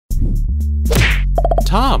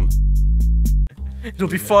Tom. It'll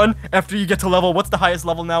be fun after you get to level. What's the highest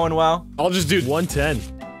level now in WoW? I'll just do 110.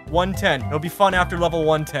 110. It'll be fun after level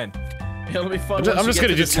 110. It'll be fun. I'm just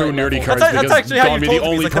gonna do 2 nerdy cards That's because actually how Dawn you be the told me.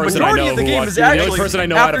 only Like, the person I majority know of the who game watches. is The only actually person I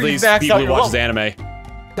know out after of you these max people out who your watches level. anime.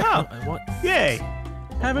 Oh, yay!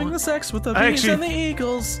 Having the sex with the bees and the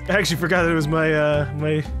eagles. I actually forgot it was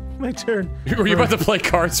my turn. Were you about to play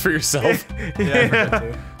cards for yourself?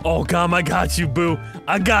 Yeah. Oh, Gum, I got you, boo.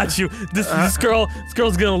 I got you. This girl's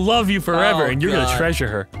gonna love you forever, and you're gonna treasure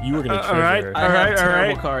her. You were gonna treasure her. I have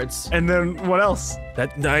terrible cards. And then what else?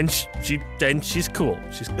 Then she's cool.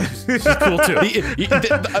 She's cool too.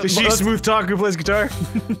 Is she smooth talker who plays guitar?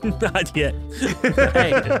 Not yet.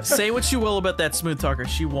 Hey, say what you will about that smooth talker.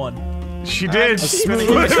 She won. She did. Just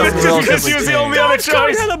Because she was the only other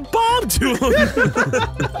choice. had a bomb to him.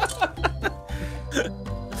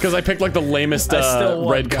 Because I picked like the lamest still won,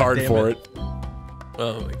 red card for it.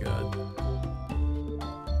 Oh my god.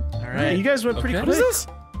 All right. You guys went pretty quick. What is this?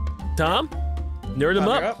 Tom, nerd him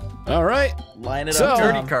up. All right. Line it So- up.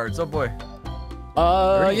 Dirty cards. Oh boy.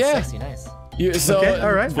 Yeah. Sexy, nice. So,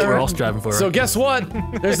 all right. What we're all striving for. So guess what?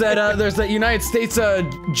 There's that United States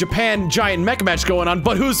Japan giant mech match going on,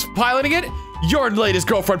 but who's piloting it? Your latest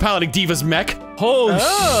girlfriend piloting Diva's mech. Oh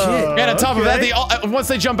shit! And on top of that, they once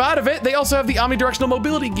they jump out of it, they also have the omnidirectional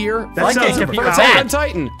mobility gear. That sounds compete with Attack that. on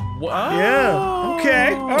Titan. Yeah. Okay.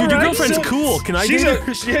 Dude, your alright, girlfriend's so- cool. Can I She's date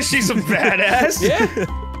her? she's a badass. Yeah.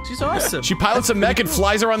 She's awesome. She pilots a mech and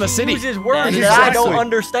flies around the city. Uses words Yeah, that I don't exactly.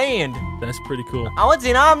 understand. That's pretty cool. Oh, it's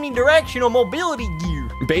an omnidirectional mobility gear.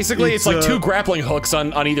 Basically, it's like It's, 2 grappling hooks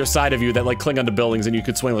on either side of you that like cling onto buildings, and you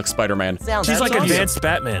could swing like Spider-Man. Sounds She's like awesome. advanced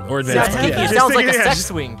Batman or Sounds advanced. kinky. Yeah. It sounds like a Yeah, sex just-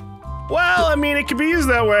 swing. Well, I mean, it could be used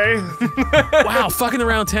that way. Wow, fucking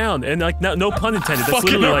around town, and like no pun intended. That's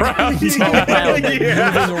Fucking literally like. around.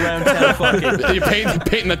 Yeah. Moving around town fucking. You're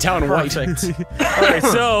painting the town white. Perfect. All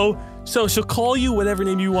right, so she'll call you whatever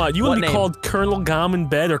name you want. You want What to be name? called Colonel Gom in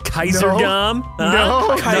bed or Kaiser No. Gom?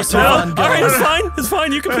 No. Kaiser No? von All right, Gom. it's fine. It's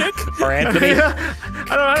fine. You can pick. Or Anthony.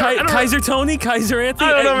 I don't, Kaiser Tony, Kaiser Anthony.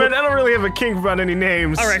 I don't know, Hey, man. I don't really have a kink about any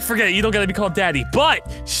names. All right, forget it. You don't gotta be called Daddy.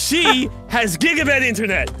 But she has gigabit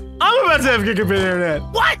internet. I'm about to have gigabit internet.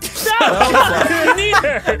 What? No! You need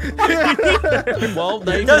her. Well,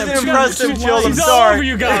 now you can Doesn't have impress two him, Jill. I'm She's all sorry. over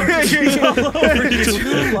you, Gom. She's all over you.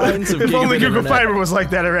 2 lines of If only gigabit Google internet. Fiber was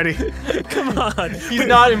like that already. Come on. He's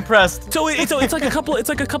not impressed. So it's like a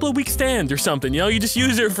couple of weeks stand or something. You know, you just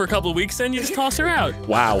use her for a couple of weeks, then you just toss her out.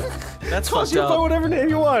 Wow. That's Toss fucked you by up. whatever name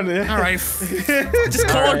you want. All right, just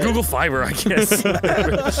call her Google Fiber, I guess.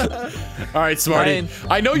 All right, Smarty. Mine-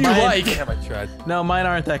 I know you mine- like. I tried. No, mine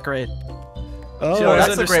aren't that great. Oh, She always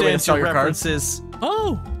that's a great way to understands sell your your cards. references.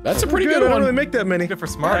 Oh, That's a pretty good. good I don't really one. make that many. Good for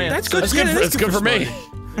Smarty. Yeah, that's good. That's good. Yeah, That's good for me.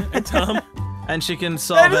 And Tom. And she can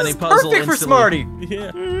solve That any is puzzle perfect for instantly. Smarty.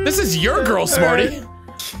 Yeah. This is your girl, Smarty.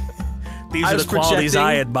 These I are the was qualities projecting.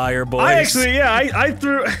 I admire, boys. I actually, yeah, I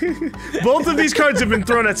threw. Both of these cards have been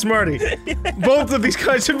thrown at Smarty. Both of these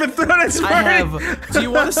cards have been thrown at Smarty. I have. Do you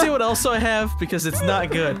want to see what else I have? Because it's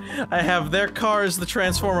not good. I have their cars, the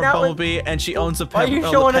Transformer Now, Bumblebee, and she owns a Why are pet, you a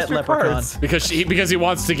showing pet us your leprechaun. cards? Because he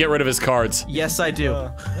wants to get rid of his cards. Yes, I do.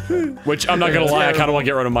 Which I'm not gonna lie, I kind of want to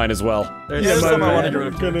get rid of mine as well. They're Yeah, so some I bad. wanna get rid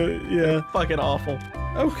of too. Yeah. Fucking awful.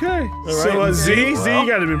 Okay. So Z, you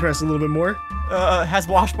gotta be impressed a little bit more. Has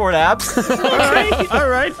washboard abs. All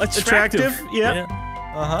right. Attractive. Yeah.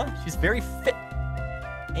 She's very fit.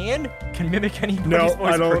 And can mimic anybody's No,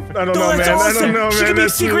 voice I don't perfect. know, Oh, man. that's I awesome. don't know, man. She could be a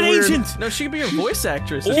That's secret weird. agent. No, she could be your voice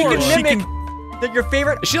actress. She if can you want. mimic your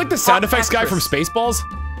favorite. Is she like the sound hot effects guy from actress. Spaceballs?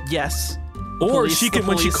 Yes. Or Police- she can, the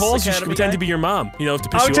when she police calls you, she academy can pretend guy? to be your mom. You know, to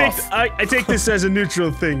piss I'll you take. off. I take this as a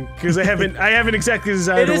neutral thing because I haven't exactly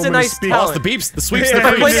desired It a is a woman nice to speak. talent. The beeps, the sweeps, Yeah. the If I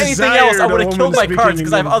played creeps. anything else, I desired would a have killed my woman cards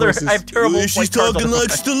because I have speaking in other. voices. I have terrible. She's like, cards talking on like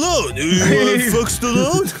my- Stallone. You fuck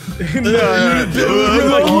Stallone?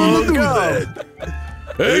 Oh, God.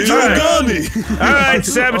 Hey, All right,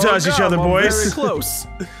 sabotage each other, I'm boys. Very close.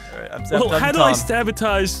 I'm Well, sabotaging how do I Tom.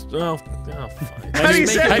 sabotage? Oh, fine. How do you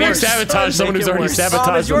Make it How do you worse. sabotage someone Make who's it already worse. Tom,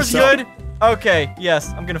 sabotaged is yours himself? good? Okay,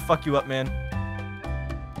 yes. I'm gonna fuck you up, man.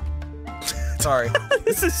 Sorry.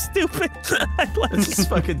 This is stupid. I like This is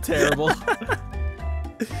fucking terrible.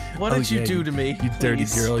 What did you yeah, do to me? You dirty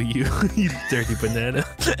please? girl, you dirty banana.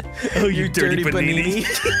 Oh, you dirty panini.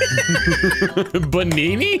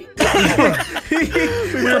 Banini?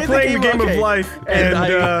 We were playing the game of life, and,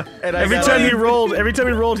 and I every got time it. he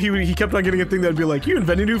rolled, he kept on getting a thing that would be like, "You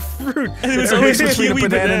invented a new fruit." And it was Always always between kiwi a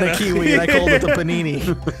banana and a banana. kiwi, and I called it the panini.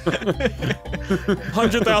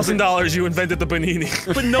 $100,000 you invented the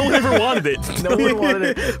panini, but no one ever wanted it. No one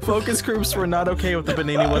wanted it. Focus groups were not okay with the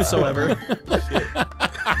panini whatsoever.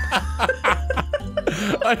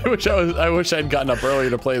 I wish I'd gotten up earlier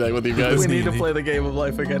to play that with you guys. We need to play the game of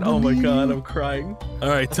life again. Oh my god, I'm crying. All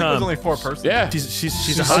right, There's Tom. only 4 persons. Yeah.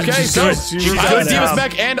 She's a hot. Okay, She's so good. she's She's good good. Divas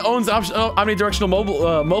Mech and owns omnidirectional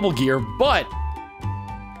mobile gear, but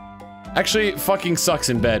actually fucking sucks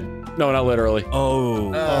in bed. No, not literally.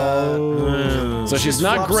 Oh. So she's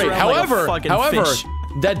not flops great. around like a However, fucking fish.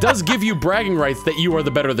 that does give you bragging rights that you are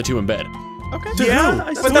the better of the two in bed. Okay. Yeah,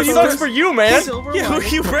 I But that sucks for you, man. Silver Yeah, who are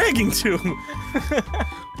lining. you bragging to?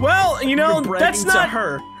 Well, you know, You're bragging that's to not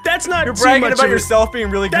her. That's not You're too bragging much about of a- yourself being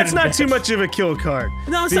really good. That's in not bed. too much of a kill card.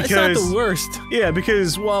 No, it's not Because- the worst. Yeah,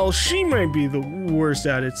 because while she might be the worst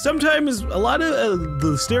at it, sometimes a lot of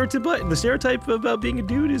the stereotype about being a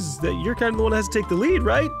dude is that you're kind of the one that has to take the lead,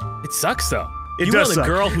 right? It sucks though. It You does want a suck.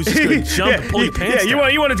 girl who's just gonna jump and pull your pants Yeah,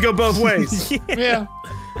 down. you want it to go both ways. Yeah.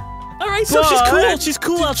 All right, so she's But- cool. She's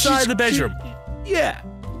cool outside the bedroom. Yeah.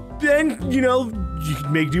 Then, you know, you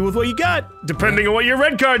can make do with what you got, depending on what your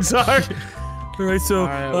red cards are. All right, so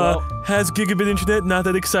right, well- has gigabit internet not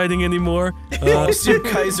that exciting anymore? Super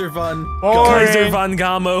Kaiser von. Kaiser von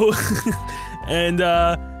Gamo, and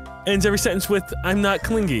ends every sentence with "I'm not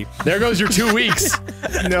clingy." There goes your 2 weeks.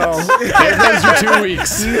 No. There goes your 2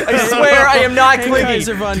 weeks. I swear I am not Hey clingy.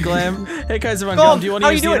 Kaiser von Glam. Hey Kaiser von Tom, Glam. Do you want how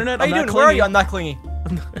to you use the doing? internet? How you I'm not doing? Where are you? clingy. I'm not clingy.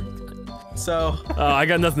 So I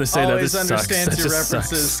got nothing to say. always that this understands sucks. your That just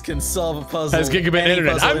references sucks. can solve a puzzle. Has gigabit any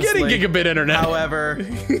internet. puzzle I'm getting instantly. gigabit internet. However,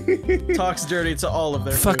 talks dirty to all of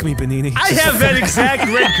their Fuck food. me, Benini. I have that exact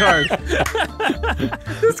red card.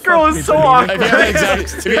 This girl is so If awkward.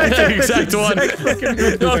 you have the exact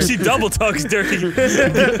one. No, she double talks dirty.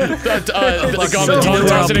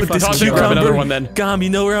 Grab another one then. Gom, you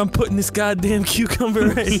know where I'm putting this goddamn cucumber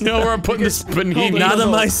right You know where I'm putting this panini? Not on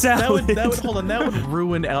my That would salad. hold on. That would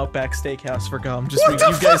ruin Outback Steakhouse for Gum. Just you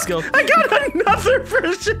guys go. I got another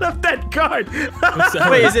version of that card.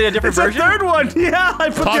 Wait, is it a different It's version? a third one. Yeah, I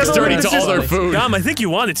put Talks the other dirty one. to all their food. Gom, I think you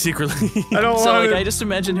want it secretly. I don't So want like, it. I just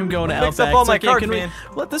imagine him going to Mix Outback. up all It's my like, hey, cards, can we- man.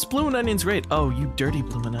 What? This bloomin' onion's great. Oh, you dirty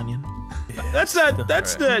bloomin' onion. That's not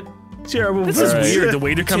terrible. This is Alright. weird. The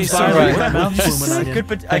waiter comes Tastes by. so Alright. good in my mouth, bloomin'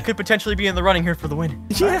 onion. I could potentially be in the running here for the win.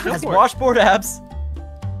 Yeah. Has washboard abs,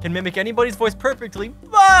 can mimic anybody's voice perfectly,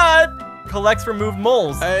 but collects removed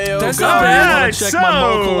moles. Hey, oh That's God, not bad. I wanna Alright, check my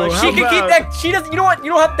mole so, collection. She how can keep about- that. She doesn't. You know what?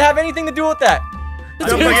 You don't have to have anything to do with that. I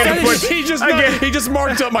don't think I can put- He just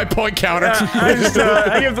marked up my point counter.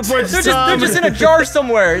 I give the points to They're Tom. just in a jar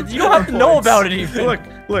somewhere. You don't have to know about it even. Look.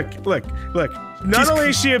 Not only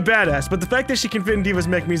is she a badass, but the fact that she can fit in Diva's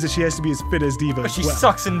mech means that she has to be as fit as Diva But as she well.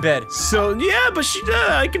 sucks in bed. So yeah, but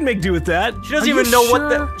I can make do with that. She doesn't even know what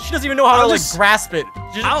the. She doesn't even know how to like grasp it.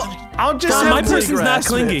 She just- I'll just Gom, have my to person's not grasp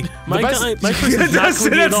clingy. it. My best- person's not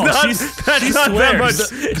clingy at all. That's She not that much.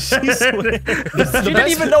 swears. She swears. she didn't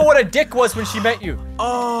even know what a dick was when she met you.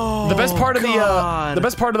 Oh, The best part of God. the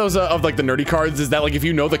best part of those of like the nerdy cards is that like if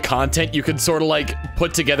you know the content, you can sort of like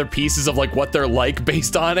put together pieces of like what they're like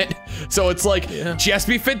based on it. So it's like she has to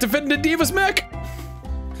be fit into Diva's mech.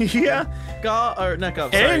 Yeah, Or not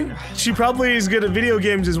Gum, sorry. and she probably is good at video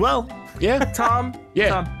games as well. Yeah, Tom. Yeah.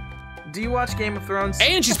 Tom. Do you watch Game of Thrones?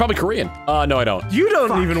 and she's probably Korean. No, I don't. You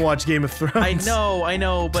don't even watch Game of Thrones. I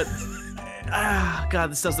know, but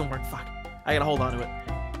God, this doesn't work. Fuck. I gotta hold on to it.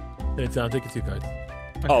 Hey, Tom, take your 2 cards.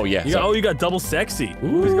 Oh yeah. You got double sexy.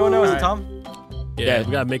 Who's going now? Is it Alright. Tom? Yeah,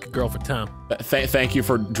 we gotta make a girl for Tom. Thank you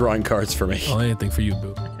for drawing cards for me. Oh, anything for you,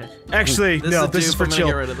 boo. Actually, no. a This is dupe. for I'm gonna chill.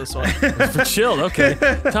 Get rid of this one. For chill, okay.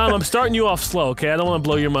 Tom, I'm starting you off slow, okay? I don't want to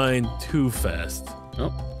blow your mind too fast.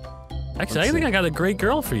 Oh. Actually, I think I got a great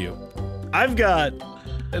girl for you. I've got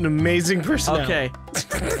an amazing personality. Okay.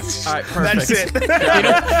 All right. Perfect. That's it.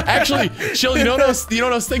 Actually, Chill, you know what I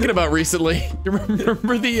was thinking about recently? You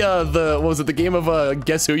remember the what was it, the game of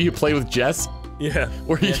Guess Who you play with Jess? Yeah.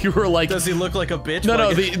 Where you were like Does he look like a bitch? No,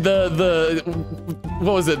 Like- the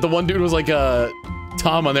what was it? The one dude was like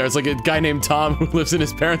Tom on there. It's like a guy named Tom who lives in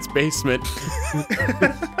his parents' basement.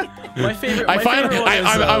 My favorite. I my find favorite one is,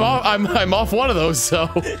 I'm off one of those. So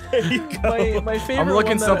my favorite. I'm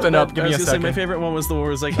looking one that- something up. that- Give I me was a gonna say my second. favorite one was the one where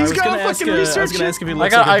it was like He's I was gotta gonna ask. fucking I was research gonna it. ask if he I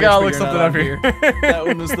looks gotta like a bitch, but look you're something not up on here. That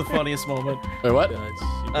one was the funniest moment. wait,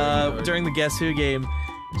 what? During the Guess Who game,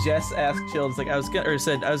 Jess asked Chill, it's like I was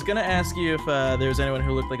gonna ask you if there was anyone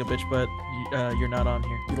who looked like a bitch, but you're not on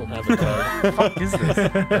here. You don't have a card. Fuck is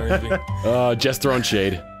this? Just throwing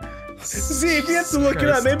shade. See, if you have to look it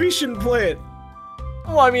up, maybe you shouldn't play it.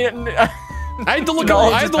 Well, I mean, I had to look at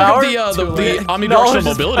Knowledge I had is to look power? at the Knowledge omnidirectional is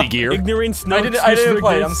mobility gear. Ignorance, no I didn't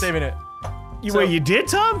play it. I'm saving it. Wait, you did,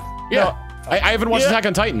 Tom? Yeah, I haven't watched Yeah. Attack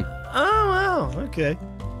on Titan. Oh wow. Okay.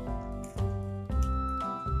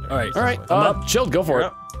 All right. All right, I'm up. Chill, go for You're it.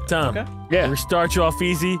 up. Tom. Okay. Yeah. We start you off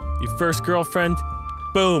easy. Your first girlfriend.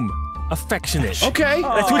 Boom. Affectionate. Okay.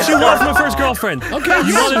 That's what you want from a first girlfriend. Okay.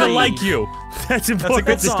 You want her to like you. That's important.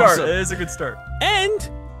 That's a good start. It is a good start. And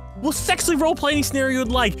we'll sexually roleplay any scenario you'd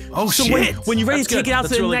like. Oh, so shit. when you're ready That's to take good. it out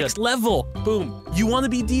That's to the really next good. level, boom. You want to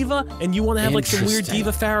be diva, and you want to have like some weird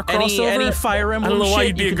diva Farrah crossover. Any Fire I Emblem don't know why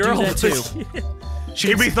shit, you'd be you a can girl. do that too. She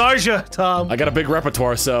can be Tharja, Tom. I got a big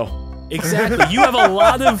repertoire, so. Exactly. You have a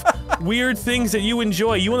lot of weird things that you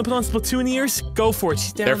enjoy. You want to put on Splatoon ears? Go for it.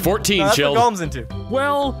 She's down. They're 14, That's Chill. what Golem's into.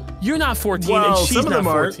 Well, you're not 14, Well, and she's some of not them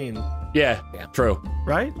aren't. 14. Yeah, true.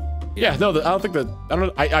 Right? Yeah, no, I don't think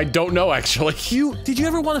that. I don't know actually. Did you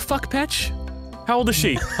ever want to fuck Petch? How old is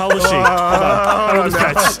she? How old is she? How old is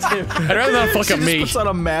Petch? I'd rather not fuck She up just me. puts on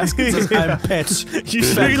a mask and says, I'm Petch. You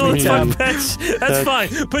sure you don't me, fuck Tom. Petch? That's fine,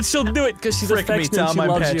 but she'll do it because she's Frick me, affectionate. Tom, She I'm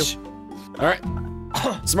loves Petch. you. All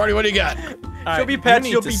right, Smarty, what do you got? She'll be Petch,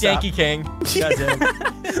 you'll be Danky King. Goddamn.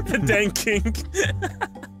 The dang king.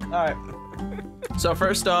 Alright. So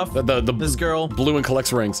first off, The this girl, blue and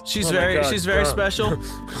collects rings. she's Oh my very God. special.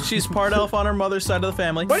 She's part elf on her mother's side of the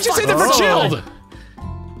family. Why did you say that for Oh. Chilled?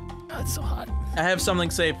 That's so hot. I have something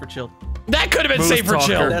saved for Chilled. That could have been Smooth safe for talker.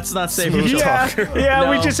 Chilled. That's not safe for Yeah, Chilled. yeah,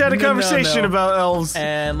 we No, just had a no, conversation no. about elves.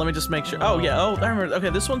 And let me just make sure. Oh yeah. Oh, I remember. Okay,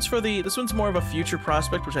 this one's more of a future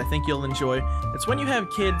prospect, which I think you'll enjoy. It's when you have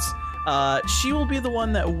kids. She will be the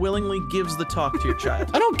one that willingly gives the talk to your child.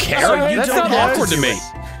 I don't care. So you That's don't not have awkward to to. me.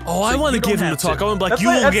 Oh, I So want to you don't give him the have talk. to. I want to be like, That's you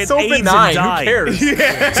will that's get so AIDS benign. and die. Who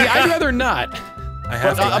cares? See, I'd rather not. I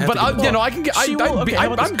have to. I have But to give him you know, the I can get. She will- okay, how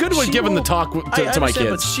about I'm this? good with She giving the will- talk I to my understand, kids.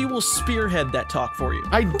 but she will spearhead that talk for you.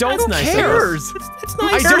 I don't That's nice. care. Cares. It's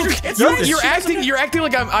I nice. don't. You're acting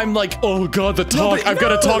like I'm like, oh god, the talk. but I've got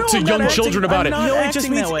to no, talk to I'm young not children acting- about I'm it. not No, it acting just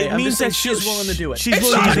means that way. it I'm means just saying that she's willing to do it. She's It's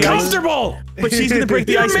willing not to do it. comfortable. But she's gonna break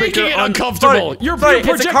the You're icebreaker making it on. uncomfortable. You're Sorry,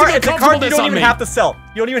 projecting it's a card you uncomfortableness don't on even me. have to sell.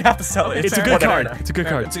 You don't even have to sell it. It's a good card. It's a good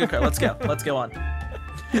card. It's a good card. Let's go. Let's go on.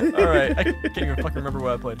 Alright, I can't even fucking remember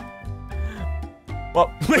what I played. Well,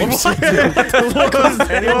 Whoops. anyone,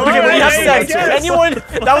 okay, when you have sex, anyone,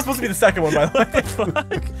 that was supposed to be the second one, by the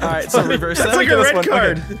way. Alright, so reverse That's that. like Look a at red this one,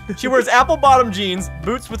 card. okay. She wears apple bottom jeans,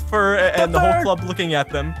 boots with fur, and the whole club looking at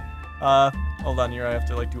them. Hold on here, I have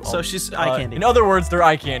to like do all So she's eye candy. In other words, they're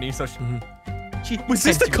eye candy, so she Was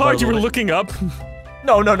this the tends to card you were little looking up? bit.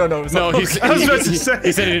 No, no, no, no. It's No, not- he said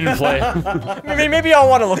he said he didn't play. Maybe I'll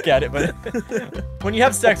want to look at it, but when you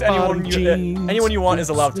have sex, anyone you want is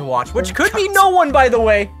allowed to watch, which could be no one, by the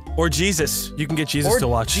way. Or Jesus. You can get Jesus Or to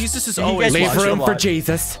watch. Jesus is You can always get Leave watch room a for lot.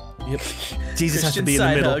 Jesus. Jesus has to Christian be in the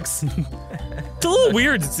side middle. hugs. It's a little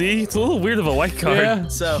weird, see? It's a little weird of a white card. Yeah.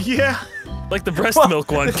 So Yeah. Like the breast Well,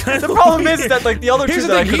 milk one. The problem is that like the other Here's two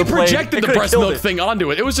the that I thing. He could have played, projected it the could've breast killed milk it. thing onto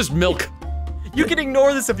it. It was just milk. You can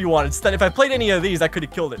ignore this if you want. Instead, if I played any of these, I could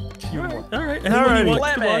have killed it. You more. Alright, Alrighty. anyone you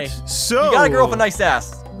want to Lammy. watch. So You got a girl with a nice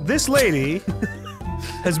ass. this lady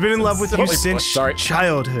has been in love with you So- since Sorry.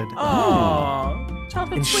 childhood, Aww.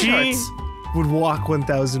 Childhood and she sweethearts. would walk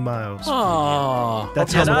 1,000 miles. Aww.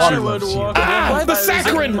 That's Okay, how and much I she would loves you. walk- Ah, the 1,000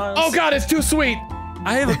 saccharin. miles. Oh god, it's too sweet.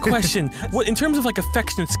 I have a question. What in terms of like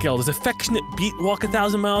affectionate scale? Does affectionate beat walk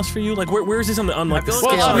 1,000 miles for you? Like where is this on the like the feel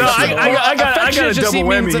scale? like No, it's- I got a Affectionate just double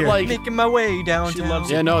means whammy that, here. like, Making my way downtown. She loves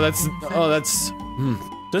yeah, no, that's.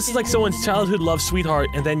 This is like someone's childhood love sweetheart,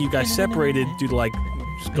 and then you guys separated due to like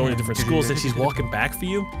just going to different schools, and she's walking back for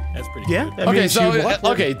you. That's pretty. Yeah. Good. I mean, Okay, she so would walk.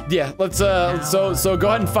 okay, yeah. Let's so go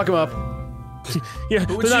ahead and fuck him up. Yeah, Who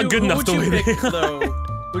they're would not you- good who enough would the you way they. pick, though?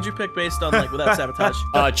 Who'd you pick based on like without sabotage?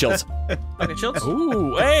 Chills. Okay, chills.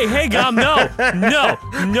 Ooh, hey, Gom, no,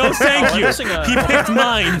 thank you. missing a- He picked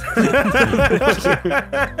mine.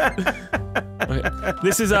 Okay,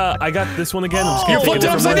 this is I got this one again. I'm just gonna You're take flipped it it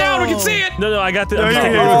from upside mine. down. We can see it. No, I got the. No, I'm yeah,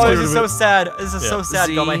 sorry. yeah, Oh, yeah. this is so sad. This is so Yeah. sad,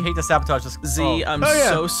 Z- Gum. I hate to sabotage this. Z, I'm Oh, yeah.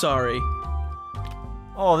 so sorry.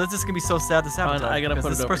 Oh, this is gonna be so sad to sabotage. I gotta because put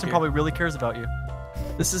it this over person here. probably really cares about you.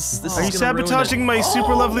 This is Are you gonna ruin it. sabotaging my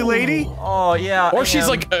super lovely lady? Oh yeah. Or I she's am.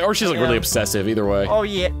 like really Yeah. obsessive. Either way. Oh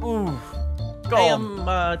yeah. Ooh. Hey,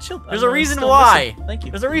 Gum. chill. There's I'm, a reason still why. listening. Thank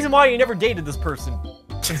you. There's a reason why you never dated this person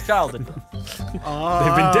since childhood.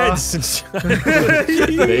 They've been dead since. They've Just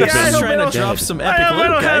been trying to dead. drop some I epic loot,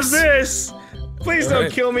 don't have guys. this. Please don't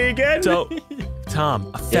Alright. kill me again. So, Tom,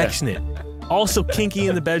 affectionate, also kinky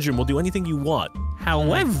in the bedroom. Will do anything you want.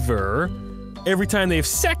 However, every time they have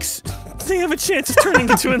sex, they have a chance of turning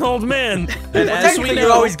into an old man. And Well, as we technically, know,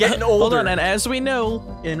 you're always getting Hold older. on, and as we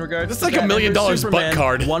know, in regards This is to like $1 million Batman versus butt Superman,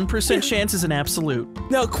 card. 1% chance is an absolute.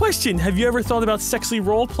 Now, question: have you ever thought about sexually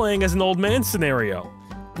role playing as an old man scenario?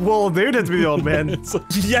 Well, they'd have to be the old man.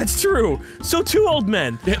 Yeah, it's true. So 2 old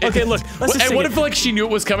men. Okay, look. Let's just And what if like she knew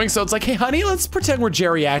it was coming? So it's like, hey, honey, let's pretend we're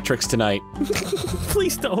geriatrics tonight.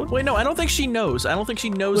 Please don't. Wait, no, I don't think she knows. I don't think she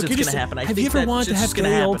knows it's gonna happen. I have think you ever that wanted to it's have just gonna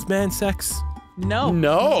gay happen. old man sex? No.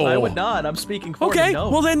 No. I would not. I'm speaking for Okay, you. No.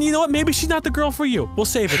 well then, you know what? Maybe she's not the girl for you. We'll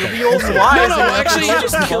save it then. The old wise. No, actually, you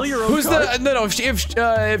just kill your own who's card? no.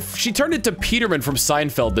 If she turned into Peterman from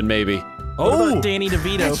Seinfeld, then maybe. What about Danny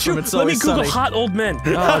DeVito That's from true. It's Let me Always Google Sunny? hot old men.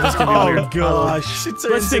 Oh, this could be weird. Gosh. She turns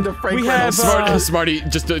Let's think. into Frank We have Smarty,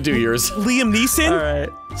 just do yours. Liam Neeson, All right.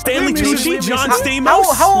 Stanley Liam Tucci, Neeson. John How-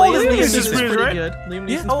 Stamos. how old is Liam Liam Neeson's Neeson? pretty Right? good. Liam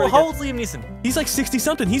Neeson's How pretty old's Liam Neeson? He's like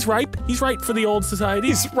 60-something. He's ripe. He's ripe for the old society.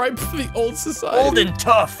 He's ripe for the old society. Old and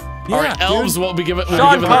tough. All right, Yeah, elves won't be given.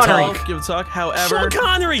 Sean the Connery. talk. good. Give a talk. Sean However,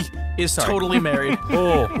 Connery. is totally married.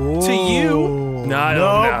 Oh. To you.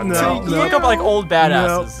 No. Look up like old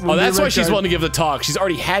badasses. Oh, that's why she's willing to give the talk. She's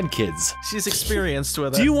already had kids. She's experienced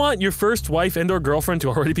with it. Do you want your first wife and/or girlfriend to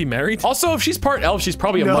already be married? Also, if she's part elf, she's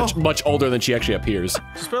probably No. much older than she actually appears.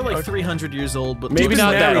 She's probably like 300 years old, but Maybe Been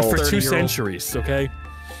not that married old. for 2 30-year-old. centuries. Okay.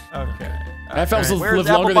 Okay. Half elves Where's live longer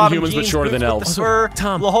than apple-bottom humans, but jeans, shorter than boots with elves. the fur,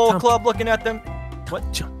 Tom, the whole Tom. club looking at them.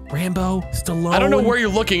 What? Rambo, Stallone. I don't know where you're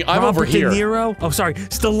looking. I'm Robert over here. De Niro. Oh, sorry,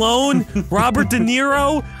 Stallone, Robert De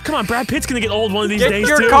Niro. Come on, Brad Pitt's gonna get old one of these Get days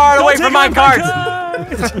your too. card Don't away take from my card.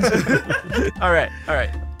 All right.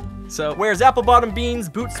 So Wears apple-bottom beans,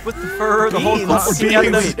 boots with the fur, the whole club looking at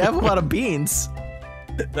them. Wait, apple-bottom beans.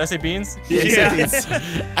 Did I say beans?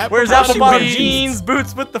 Apple Wears bottom apple-bottom beans. jeans,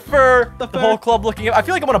 boots with the fur, the whole club looking at. I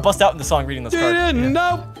feel like I'm gonna bust out in the song reading this card. Didn't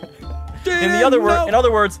know. In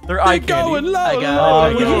other words, they're eye Going candy. low. I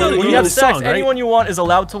got it. You know When you the have sex, song, right? anyone you want is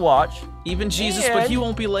allowed to watch. Even Jesus, but he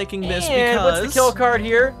won't be liking this And because what's the kill card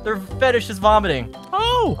here? Their fetish is vomiting.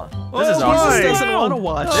 Oh, This is Jesus awkward. doesn't want to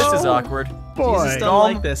watch. This is awkward. Jesus Boy. doesn't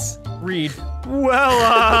like this. Read. Well,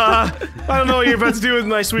 I don't know what you're about to do with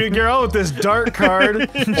my sweet girl with this dark card. Or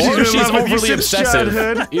been in she's love with you overly since obsessive.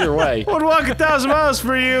 childhood. Either way. Would walk 1,000 miles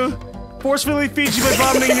for you. Forcefully feed you by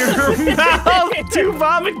vomiting in your mouth. 2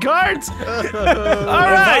 vomit cards. All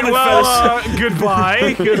right. vomit Well,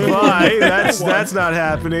 goodbye. Goodbye. That's not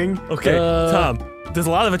happening. okay, Tom. There's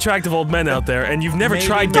a lot of attractive old men out there, and you've never Maybe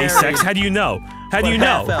tried gay married. sex. How do you know? How do you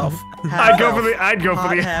Half know? elf. I'd go for the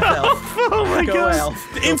Hot half elf. Oh my Go god. elf. Go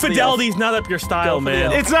for the Infidelity elf. is not up your Go style, for the man.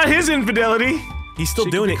 elf. It's not his infidelity. He's still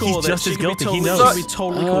She doing could it. be cool He's with just it. as She could be guilty. totally- He knows. So- She'd be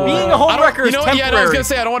totally cool. Being a I don't- homewrecker is you know what? Yeah, temporary. no, I was gonna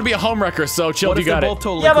say I don't want to be a homewrecker, so chill. What You if they're got it. both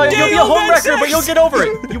totally Yeah, cool? but you'll be a Daniel homewrecker, but Van you'll get over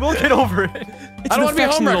it. You will get over it. It's I don't want to be a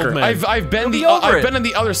affectionate old homewrecker. man. I've been You'll the be over I've it. been on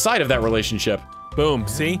the other side of that relationship. Boom.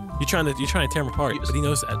 See, you're trying to tear him apart, but he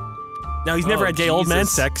knows that. Now he's never Oh, had gay old man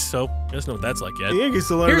Jesus. sex, so he doesn't know what that's like yet. Yeah, gets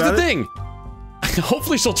to learn Here's about the it. thing.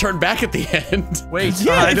 Hopefully she'll turn back at the end. Wait.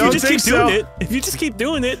 Yeah, I if you don't just think keep doing so. it. If you just keep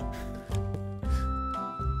doing it.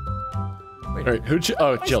 All right, who?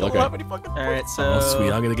 Oh, chill. Okay. All right, so Oh,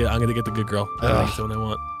 sweet. I'm gonna get the good girl. That's the one I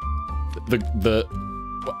want. The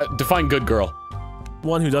define good girl.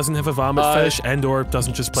 One who doesn't have a vomit fetish and/or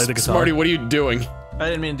doesn't just play the guitar. Smarty, what are you doing? I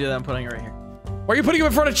didn't mean to do that. I'm putting it right here. Why are you putting him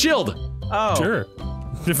in front of Chilled? Oh, Sure.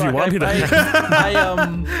 If fuck, you want me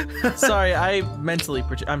to. Sorry, I mentally.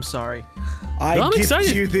 I'm sorry. I I'm give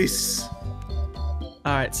excited. you this.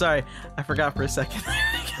 All right, sorry. I forgot for a second.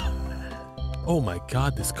 Oh my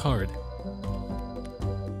god, this card.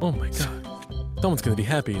 Oh my god. Someone's gonna be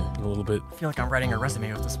happy in a little bit. I feel like I'm writing a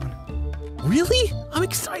resume with this one. Really? I'm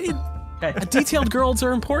excited. Okay. Detailed girls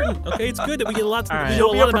are important. Okay, it's good that we get lots. All right. We know You'll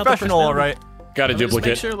a be lot a about the professional, all right. Got a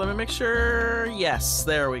duplicate. Let me make sure. Yes,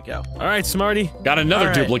 there we go. All right, Smarty. Got another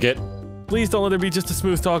All right. duplicate. Please don't let her be just a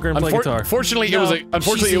smooth talker and play guitar. Fortunately, No,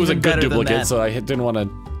 unfortunately, she's it was a even good better than duplicate, that. so I didn't want to.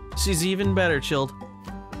 She's even better, Chilled.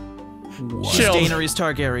 She's Chilled. Daenerys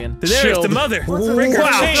Targaryen. There's Chilled. the mother. What's the ring of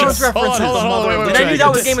Wow. change? Hold on, wait, Did I do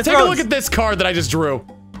that with Game of Take a Thrones? look at this card that I just drew.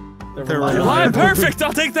 I'm perfect.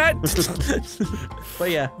 I'll take that.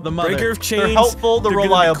 But yeah, the mother. Breaker of chains. They're helpful, they're gonna be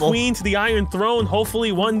reliable. Queen to the Iron Throne.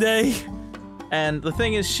 Hopefully one day. And the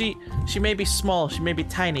thing is, she may be small, she may be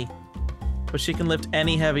tiny, but she can lift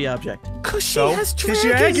any heavy object. Cause she So? has Dragons.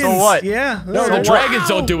 dragons. So what? Yeah. No, the that's dragons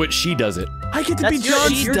don't do it. She does it. I get to That's be your- Jon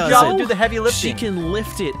she- your Snow. job to do the heavy She lifting. can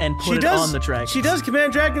lift it and put She it does. on the dragon. She does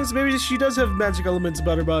command dragons. Maybe she does have magic elements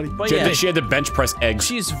about her body. But She, yeah, had to bench press eggs.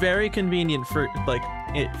 she's very convenient for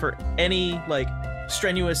for any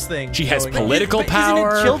strenuous thing. She has going on. political power.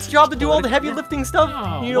 Isn't it Chill's job to do all the heavy lifting stuff?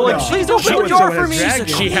 You know, like, No. please open the She door was for a me. dragon.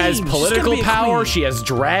 She has She's political gonna be a power. queen. She has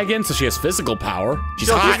dragons, so she has physical power. She's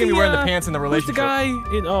Chill, hot. she's gonna be wearing the pants in the Who's the relationship.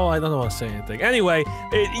 guy? Oh, I don't want to say anything. Anyway,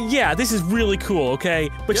 yeah, this is really cool. Okay,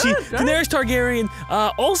 but Daenerys Targaryen,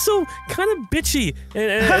 also kind of bitchy, and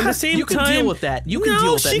at the same You can time, deal with that. You can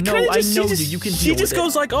deal with that. she No, kinda I just- know she you. just- You can She deal just with it.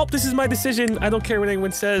 goes like, "Oh, this is my decision. I don't care what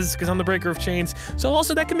anyone says because I'm the breaker of chains." So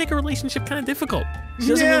also that can make a relationship kind of difficult. She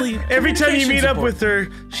doesn't really. Every time you meet up communication with her,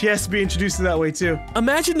 she has to be introduced in that way too. support.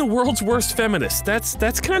 Imagine the world's worst feminist. That's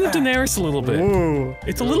kind of Daenerys a little bit. Ooh,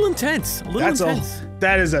 It's a little intense. A little that's intense.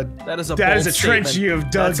 that is a That is a that is bold a trench statement. you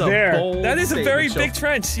have dug That's a there. bold That is a very statement, big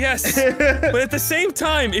trench, yes. But at the same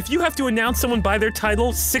time, if you have to announce someone by their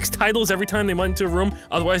title, 6 titles every time they went into a room,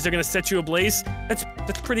 otherwise they're gonna set you ablaze, that's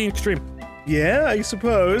pretty extreme. Yeah, I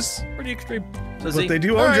suppose. Pretty extreme. So But Z, they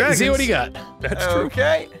do All own right, dragons. see what do you got? That's true.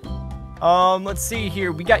 Okay. Let's see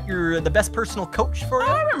here. We got the best personal coach for you.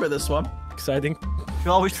 I remember this one. Exciting.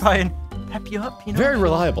 She'll always try and pep you up, you know. Very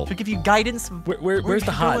reliable. She'll give you guidance. of Where's you the should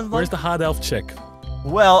go hot? in Where's life. the hot elf chick?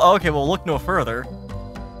 Well, okay, well, look no further.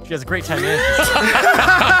 She has a great time management.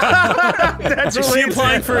 That's Is she amazing.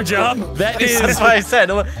 applying for a job? That is. That's why I said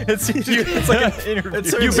it's like an interview.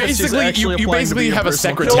 It's You She's basically actually you applying to basically be a have a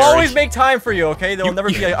personal secretary. She'll always make time for you, okay? There will never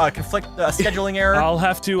be a scheduling error. I'll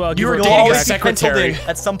have to give You her were a You'll dating call a always back. be penciled secretary. in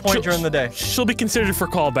at some point She'll- during the day. She'll be considered for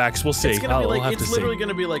callbacks. We'll see. It's gonna I'll be like have it's to literally see.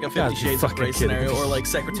 gonna be like a Gotta 50 be Shades of fucking Grey kidding scenario me. or like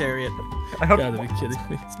Secretariat. I hope, Gotta be kidding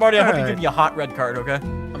me. Smarty, I hope you Alright. give me a hot red card, okay?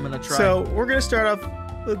 I'm gonna try. So we're gonna start off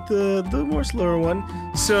with the more slower one.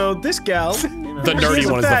 So this gal, The she nerdy has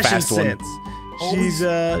a one is the fashion fast one.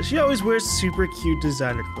 sense. She always wears super cute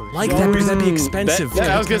designer clothes. Like She that, always- because that'd be expensive.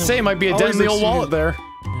 I was gonna say it might be a dent Always in the looks old wallet there.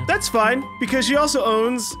 That's fine because she also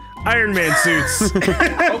owns Iron Man suits.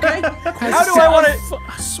 okay. How do I want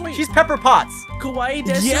to? Sweet. She's Pepper Potts. Kawaii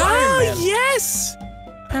Desu Yeah, Iron Man. yes!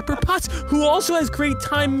 Pepper Potts, who also has great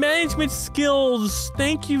time management skills.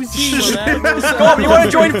 Thank you, Z. Well, that was, Come on, you want to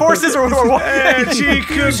join forces or what? And she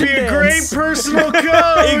could be a great personal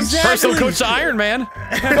coach. Personal coach to Iron Man.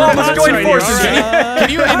 Come on, let's join right forces.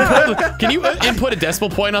 here, Can you input a decimal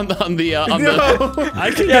point on the No.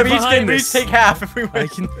 I can Yeah, get we each, behind we each this. take half if we win.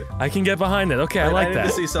 I can get behind it. Okay, I I like need that.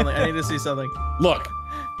 to see something. I need to see something. Look?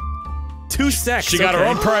 2 sex. She got her okay.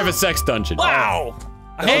 own private sex dungeon. Wow.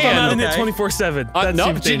 I hope I'm not in it Okay. 24/7. That No,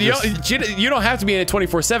 seems dangerous. you don't have to be in it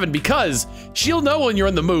 24/7 because she'll know when you're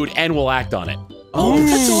in the mood and will act on it. Oh,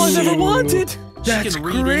 that's all I've ever wanted. She can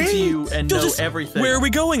read into you and She'll know just- everything. Where are we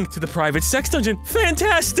going? To the private sex dungeon.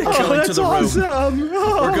 Fantastic. Oh, Going to that's the room. awesome.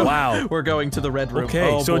 Oh. Wow. We're going to the red room. Okay,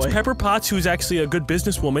 oh, so boy. it's Pepper Potts, who's actually a good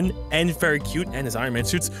businesswoman and very cute and has Iron Man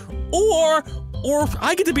suits, or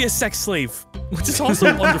I get to be a sex slave, which is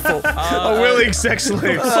also wonderful. A willing sex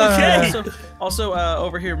slave. Okay. Also,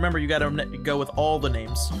 over here, remember you gotta go with all the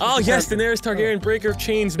names. Oh yes, Daenerys Targaryen, breaker of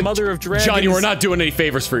chains, mother of dragons. John, you are not doing any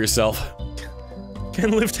favors for yourself.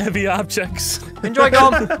 Can lift heavy objects. Enjoy,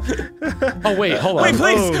 gum. Oh wait, hold on. Wait,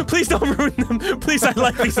 please, Oh. please don't ruin them. Please, I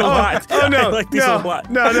like these a lot. Oh no, I like these a no, lot.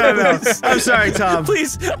 no. I'm sorry, Tom.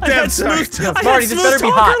 Please, I Damn had sorry, smooth. Tom. I Marty, had this smooth better be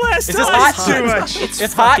talker hot. last Is this time. hot? Too much.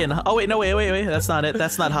 It's hot. Fucking, oh wait, no, wait. That's not it.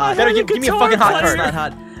 That's not hot. Better having give a me a guitar fucking hot player. That's card.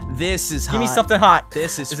 not hot. This is hot. Give me something hot.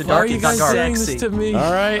 This is Is it Why are dark? you It's not guys dark. saying this Sexy. to me?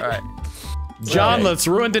 All right. All right. John, let's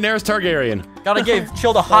ruin Daenerys Targaryen. Gotta give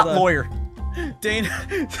Chilled a hot Hold on. lawyer.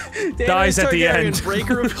 Dies at the end.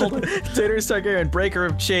 Breaker of Daenerys Targaryen, breaker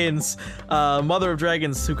of chains, mother of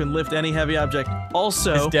dragons who can lift any heavy object.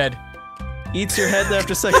 Also, Is dead. eats your head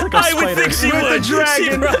after sex like a I spider. would think she With the would.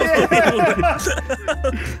 dragon. She probably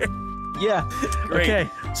would. Yeah. Great. Okay.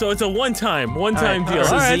 So it's a one-time deal.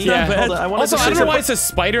 So All right, Z, not bad. hold on, I wanted Also, to I say don't know why something. it says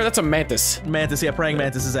spider. That's a mantis. Mantis, yeah, praying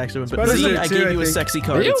mantis is actually. But Spiders Z, are I too, gave I you a think. sexy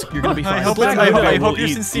card. You? You're gonna be fine. hope Black I hope- Widow I hope will you're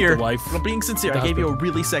eat sincere. the wife. I'm being sincere. The I gave you a husband.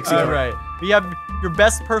 really sexy All card. right. We have your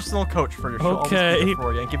best personal coach for your show. Always be Okay. there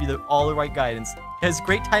for you and give you all the right guidance. Has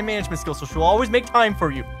great time management skills, so she'll always make time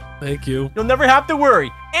for you. Thank you. You'll never have to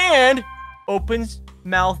worry. And open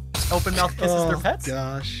mouth kisses their pets.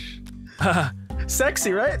 Gosh.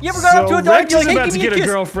 Sexy, right? You ever got up to a dog Rex and is be like, about hey, to give me get a a kiss?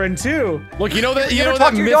 girlfriend too. Look, you know that You ever that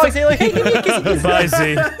talk to your dog and mythic. say like, hey, give me a kiss? Goodbye,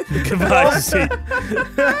 Z. Goodbye,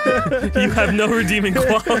 Z. You have no redeeming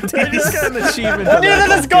qualities. I just got an achievement. Well, for neither that.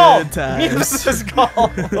 does Gall. Good times. Neither does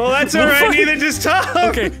Gall. Well, that's all right. Neither does Tom.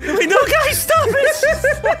 Okay. Wait, no, guys, stop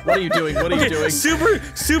it. What are you doing? What are you doing?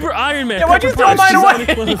 Super Iron Man. Yeah, why'd you Pepper throw Potts, mine designer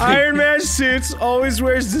away? clothing. Iron Man suits always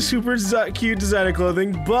wears the super cute designer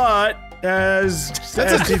clothing, but as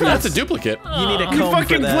That's a duplicate. You need a you comb for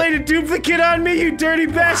fucking that. played a duplicate on me, you dirty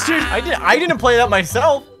bastard. I didn't play that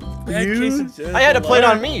myself. You? I had to play it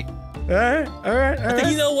on me. right, all right, all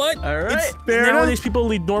right. You know what? All right. Fair enough. Nowadays, people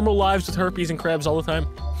lead normal lives with herpes and crabs all the time.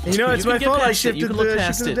 You know, it's You my can get fault. I past it. You shifted can look the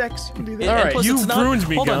past it. decks. You can do that. And right, plus you it's not- ruined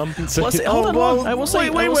me, hold on. Gum. Plus, Oh, hold on, well, I will say,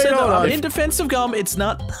 wait, I will say hold that on. in defense of Gum, it's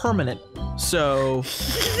not permanent. So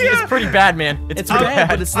It's pretty bad, man. It's pretty bad,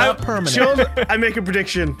 but it's not permanent. Sean, I make a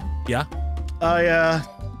prediction. Yeah.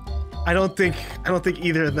 I don't think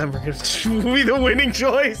either of them are going to be the winning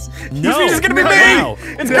choice. No. It's gonna be me. Wow.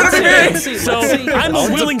 It's gonna be me. Let's see, So let's see. I'm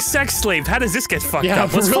a willing sex slave. How does this get fucked Yeah,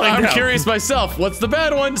 up? Let's find I'm out. curious myself. What's the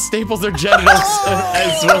bad one? Staples their genitals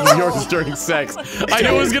as well as yours during sex. I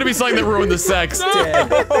knew it was gonna be something that ruined the sex.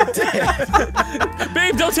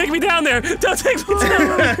 Babe, don't take me down there. Don't take me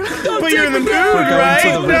down there. But you're in the mood, We're going right?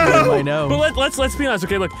 to the Red Room, No. I know. But let's be honest,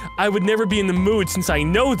 okay? Look, I would never be in the mood since I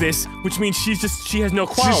know this, which means she has no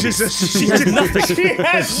qualities. She has nothing. She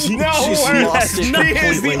has no she's words. lost it She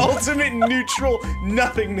is the completely. ultimate neutral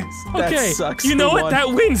nothingness. That Okay, sucks you know for what? one. That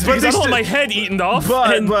wins But because they I don't want still- my head eaten off.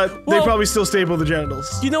 But and, they well, probably still staple the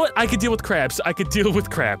genitals. You know what? I could deal with crabs. I could deal with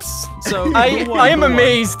crabs. So I who won? am Who won?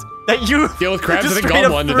 amazed that you Deal with crabs. I just think straight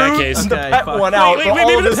Gum up won in that threw case. the Okay, pet fuck. one out. Wait, but all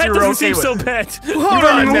maybe of the this pet you're doesn't okay seem with. so bad. Hold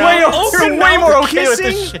on You're now. way Open more mouth okay with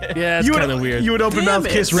kissing? this shit. Yeah, it's You kind of would, weird. you would open mouth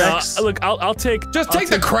Damn kiss it. No, Rex. look, I'll take. Just take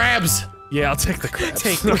the crabs. Yeah, I'll take the crabs.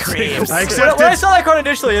 Take the crabs. I When accept I it. saw that card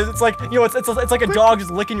initially, it's like it's like a dog just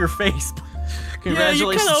licking your face.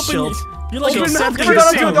 Congratulations, yeah, you Shield. You're like Open a mouth You run up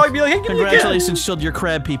to a kissing. dog and be like, hey, give me a kiss. Congratulations, Shield. You're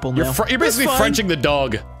crab people now. You're basically fine. Frenching the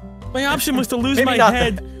dog. My option was to lose Maybe my not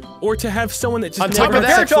head, or to have someone that just On never top of had that,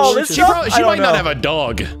 Compared to all sexual this she, stuff, interest. she I might don't not know. have a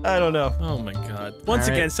dog. I don't know. Oh my god! Once All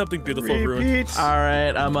right. again, something beautiful ruined. Repeat. All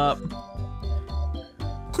right, I'm up.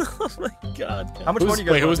 Oh my god! How much more do you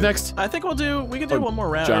guys Wait, who want was to do? next? I think we can do one more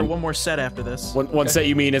round John. or one more set after this. One set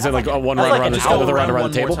you mean is in like a one that's round like around an the Just hour go another round around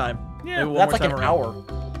one the table? more time. Yeah, Maybe one That's more like time an around. hour.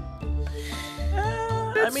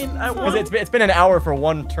 I mean, I Because want. it's been an hour for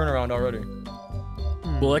one turnaround already.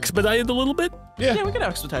 We'll expedite it a little bit. Yeah, we can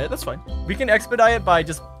expedite it. That's fine. We can expedite it by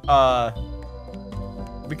just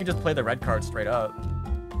we can just play the red card straight up.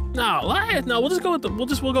 No, we'll just go with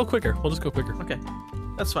we'll go quicker. We'll just go quicker. Okay,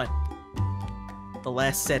 that's fine. The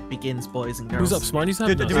last set begins, boys and girls. Who's up? Smarty's up.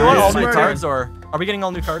 Do No, we want all Smarty. new cards, or are we getting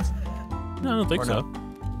all new cards? No, I don't think Or so.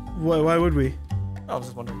 no? Why would we? I was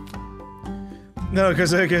just wondering. No,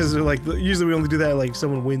 because like usually we only do that like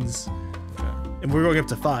someone wins, and we're going up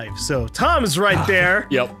to 5. So Tom's right there.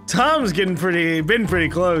 Yep. Tom's been pretty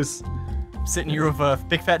close. I'm sitting here with a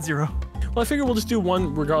big fat 0. Well, I figure we'll just do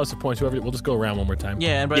one regardless of points. Whoever, we'll just go around one more time.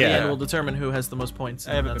 Yeah, and by the Yeah. end we'll determine who has the most points.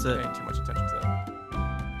 I And haven't that's been it. paying too much attention to that.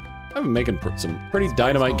 I've been making some pretty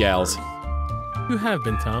dynamite gals. You have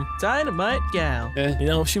been, Tom. Dynamite gal. You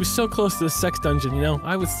know, she was so close to the sex dungeon. You know,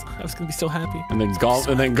 I was gonna be so happy. And then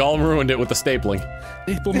Golem ruined it with the stapling.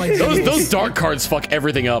 Staple my Those dark cards fuck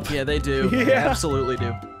everything up. Yeah, they do. Yeah. They absolutely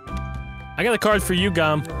do. I got a card for you,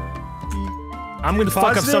 Gum. I'm gonna fuck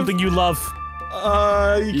up Positive? something you love.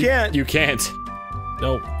 You can't. You can't.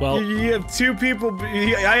 No, well, You have 2 people.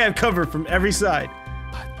 I have cover from every side.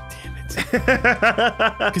 damn it.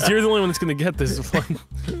 Because you're the only one that's gonna get this one.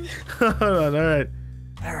 Hold on. All right.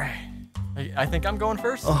 All right. I think I'm going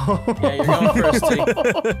first. Yeah, you're going first, T.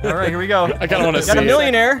 All right, here we go. I kind of want to see Got a it.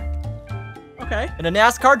 millionaire Okay. and a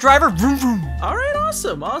NASCAR driver. Vroom, vroom. All right.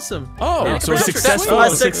 Awesome. Awesome. Oh, Yeah, so congrats. successful. A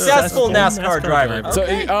successful NASCAR driver. So,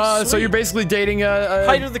 Okay, so sweet. you're basically dating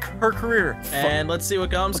Height of her career. And let's see what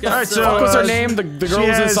Gum's got. All right, to so, say. what was her name? The girl She who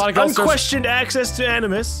was in has Sonic All Stars. unquestioned access to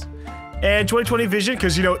Animus and 20/20 vision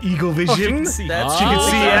because you know Eagle Vision. see. That's She can Oh,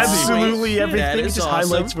 see that's absolutely sweet. everything. That It is just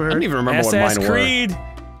awesome. highlights for I her. don't even remember what Assassin's mine were. Creed.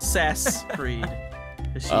 Sass Creed.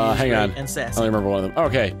 She is Hang on. great And I sassy. don't remember one of them.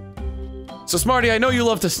 Okay. So Smarty, I know you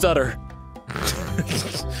love to stutter.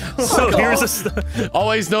 So here's a.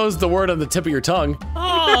 Always knows the word on the tip of your tongue.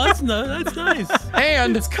 Oh, that's nice.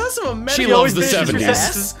 And Because of a she medical loves the finishes her 70s.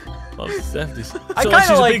 sentences. Oh, 70s. I So kind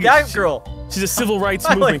she's of a like big- that girl. She's a civil rights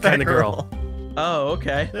I movement like that kind of girl. Oh,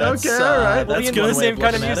 okay. That's, Okay, all right. We'll That's be into good the same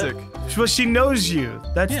kind of looking at music. it. But she knows you.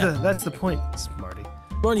 That's Yeah. that's the point, Smarty.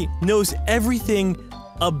 Ronnie knows everything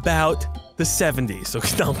about the 70s. So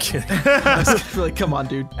no, I'm kidding. Like, come on,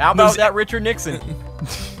 dude. How about that Richard Nixon?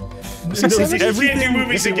 She knows You can't do everything.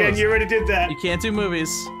 movies again. You already did that. You can't do movies.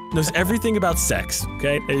 Knows everything about sex.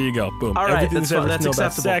 Okay, there you go. Boom. All right, everything that's there's fine. ever to know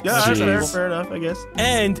That's about acceptable. sex. Yeah, Jeez. fair enough, I guess.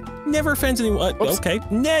 And never offends anyone. Okay,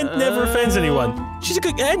 never offends anyone. She's a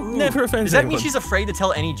good. And never offends Does that anyone. mean she's afraid to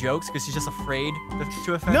tell any jokes because she's just afraid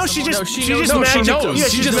to offend No, she someone? just No, she she just knows. magically No, she knows. yeah,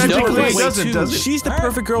 She she just just magically knows. doesn't, does it? She's the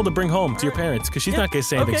perfect girl to bring home to your parents because she's not gonna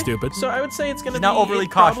say anything Okay, stupid. So I would say it's gonna She's be not overly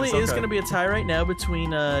it probably cautious, is okay. gonna be a tie right now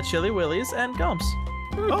between Chili Willy's and Gums.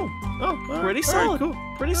 Oh, all right, Pretty all right, solid. cool.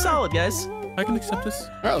 Pretty solid, guys. I can accept this. All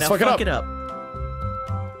right, let's Now fuck it up. fuck it up.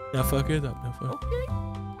 Now fuck it up. Now fuck.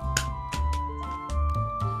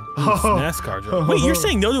 Oh. NASCAR driver. Wait, you're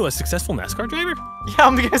saying no to a successful NASCAR driver? Yeah,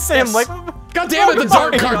 I'm gonna say I'm like. God damn it, the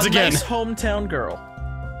dark cards again. Nice hometown girl.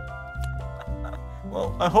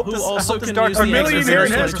 Well, I hope Who this. also I hope this can dark use card the makes it extra very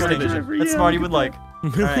vision. interesting. Driver, That's yeah. Marty would like.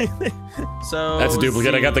 Alright. So That's a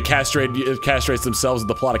duplicate. let's I got the see. castrates themselves with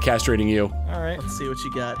the plot of castrating you. All right. Let's see what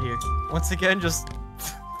you got here. Once again, just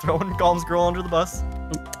throwing Gollum's girl under the bus.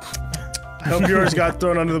 I hope yours got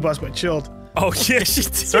thrown under the bus by Chilled. Oh yeah, she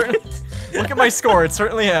did. Certain. Look at my score. It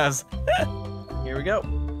certainly has. Here we go.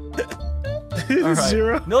 All right.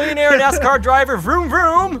 0. Millionaire NASCAR driver Vroom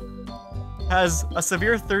Vroom has a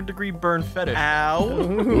severe third-degree burn fetish. Ow.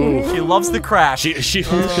 Ooh. She loves the crash. She's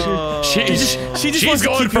wants to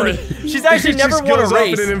going keep for you- it. She's actually She never just won a goes up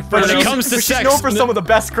race. in an When it inferno. comes to She's sex, known for some of the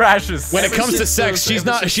best crashes. when it comes to since sex, those-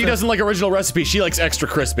 ever she since doesn't like original recipe. She likes extra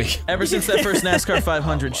crispy. Ever since that first NASCAR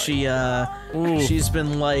 500, she's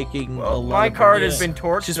been liking a lot. My of card burn. has been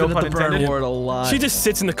torched. She's no been pun at the burn intended. ward a lot. She just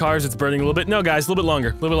sits in the cars. It's burning a little bit. No, guys, a little bit longer.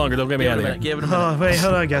 A little bit longer. Don't get me give out it of a here. minute. Give it a minute. Oh, wait,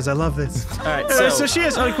 hold on, guys. I love this. All right. So she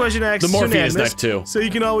has one question to ask. The Morpheus unanimous. deck, too. So you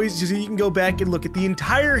can go back and look at the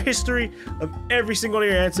entire history of every single one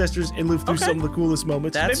of your ancestors and live through Okay. some of the coolest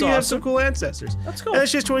moments. That's Maybe you have awesome. some cool ancestors. That's cool. And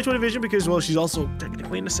she has 20/20 vision because, well, she's also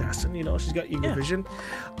technically an assassin. You know, she's got eagle vision,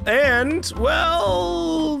 and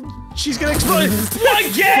well, she's gonna explode.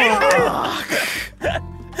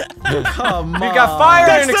 Come on. We got fire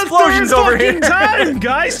That's and the explosions third over here. fucking time,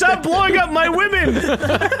 guys. Stop blowing up my women.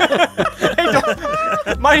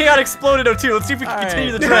 Mine got exploded too. Let's see if we can All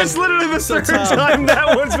continue right. the trend. That's literally the So, third Tom, time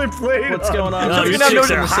that one's been played. What's going on? No, She's your gonna have chicks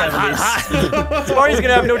no are in the hot, 70s. Marty's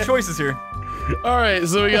gonna have no choices here. All right,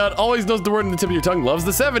 so we got always knows the word in the tip of your tongue, loves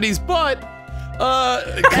the 70s, but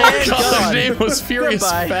God. Color's name was Furious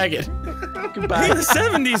Goodbye. Faggot. Goodbye. In the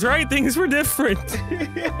 70s, right? Things were different.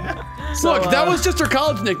 Look, that was just her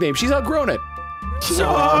college nickname. She's outgrown it. She's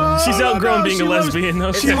outgrown no, being she a loves- lesbian.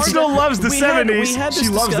 No, She still loves the 70s. We had this She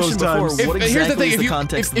loves those discussion before. times. What Here's the exactly thing: is the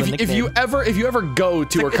context of the if you nickname? ever go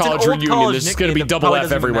to her It's an college old reunion, college there's gonna nickname be that double probably F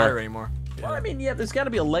doesn't even matter everywhere. anymore. Well, I mean, yeah, there's got to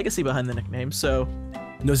be a legacy behind the nickname, so.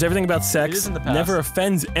 knows everything about It sex, is in the past. never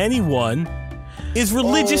offends anyone, is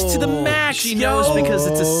religious to the max. She knows yo. because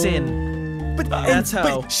it's a sin. But, That's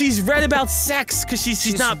how- But she's read about sex because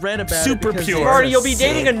she's not read about it super because pure. it's Marty, you'll be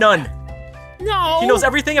dating a nun. No. She knows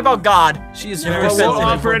everything about God. She is Never very I said won't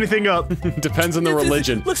anything. offer anything up. Depends on the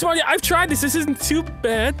religion. Look, Smarty, I've tried this. This isn't too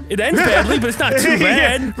bad. It ends badly, but it's not too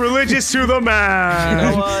bad. Religious to the max.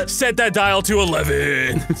 You know what? Set that dial to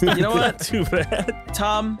 11. You know what? Too bad.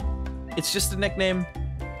 Tom, it's just a nickname.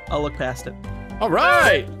 I'll look past it. All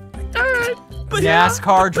right. But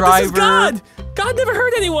NASCAR but this is driver. God. God never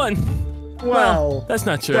hurt anyone. Well, That's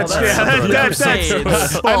not true. that's, that's yeah, something. that's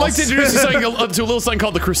Crusades. I'd like to introduce you to a little something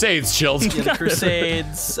called the Crusades, Chilled. Yeah, the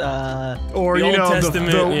Crusades. or The you Old know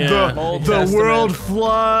Testament, yeah. the Old the Testament. world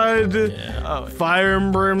flood, Oh, fire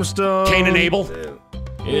and brimstone, Cain and Abel.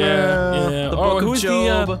 Yeah. The Oh, Book of who's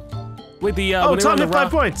Job. Wait, the Oh, when they were Tom on the hit 5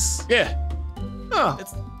 rock- points. Yeah. Oh,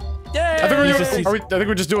 I think He's- I think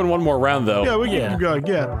we're just doing one more round though. yeah, we can Yeah. keep going.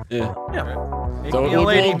 Yeah. Yeah. Make So me a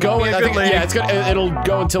lady, we'll go. make me a I good think lady. yeah, it'll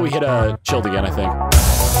go until we hit Chilled again. I think.